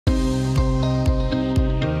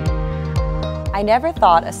I never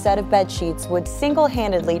thought a set of bed sheets would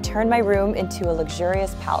single-handedly turn my room into a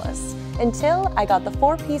luxurious palace until I got the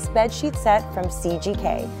 4-piece bed sheet set from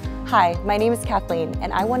CGK. Hi, my name is Kathleen,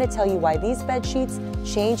 and I want to tell you why these bed sheets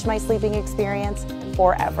changed my sleeping experience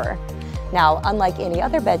forever. Now, unlike any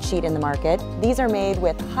other bed sheet in the market, these are made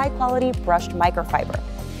with high-quality brushed microfiber.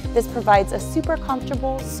 This provides a super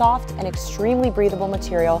comfortable, soft, and extremely breathable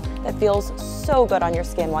material that feels so good on your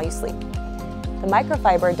skin while you sleep. The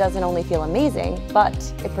microfiber doesn't only feel amazing, but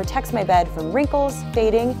it protects my bed from wrinkles,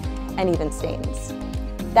 fading, and even stains.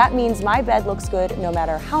 That means my bed looks good no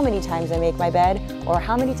matter how many times I make my bed or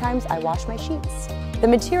how many times I wash my sheets. The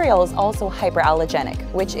material is also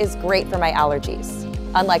hyperallergenic, which is great for my allergies.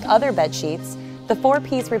 Unlike other bed sheets, the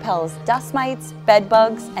 4-piece repels dust mites, bed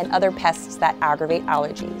bugs, and other pests that aggravate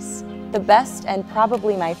allergies. The best and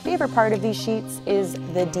probably my favorite part of these sheets is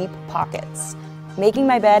the deep pockets. Making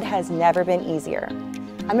my bed has never been easier.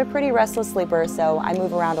 I'm a pretty restless sleeper, so I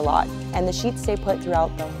move around a lot, and the sheets stay put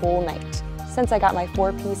throughout the whole night. Since I got my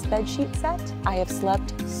 4-piece bed sheet set, I have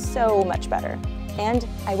slept so much better, and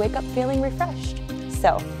I wake up feeling refreshed.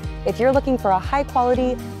 So, if you're looking for a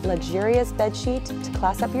high-quality, luxurious bed sheet to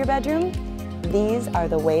class up your bedroom, these are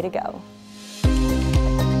the way to go.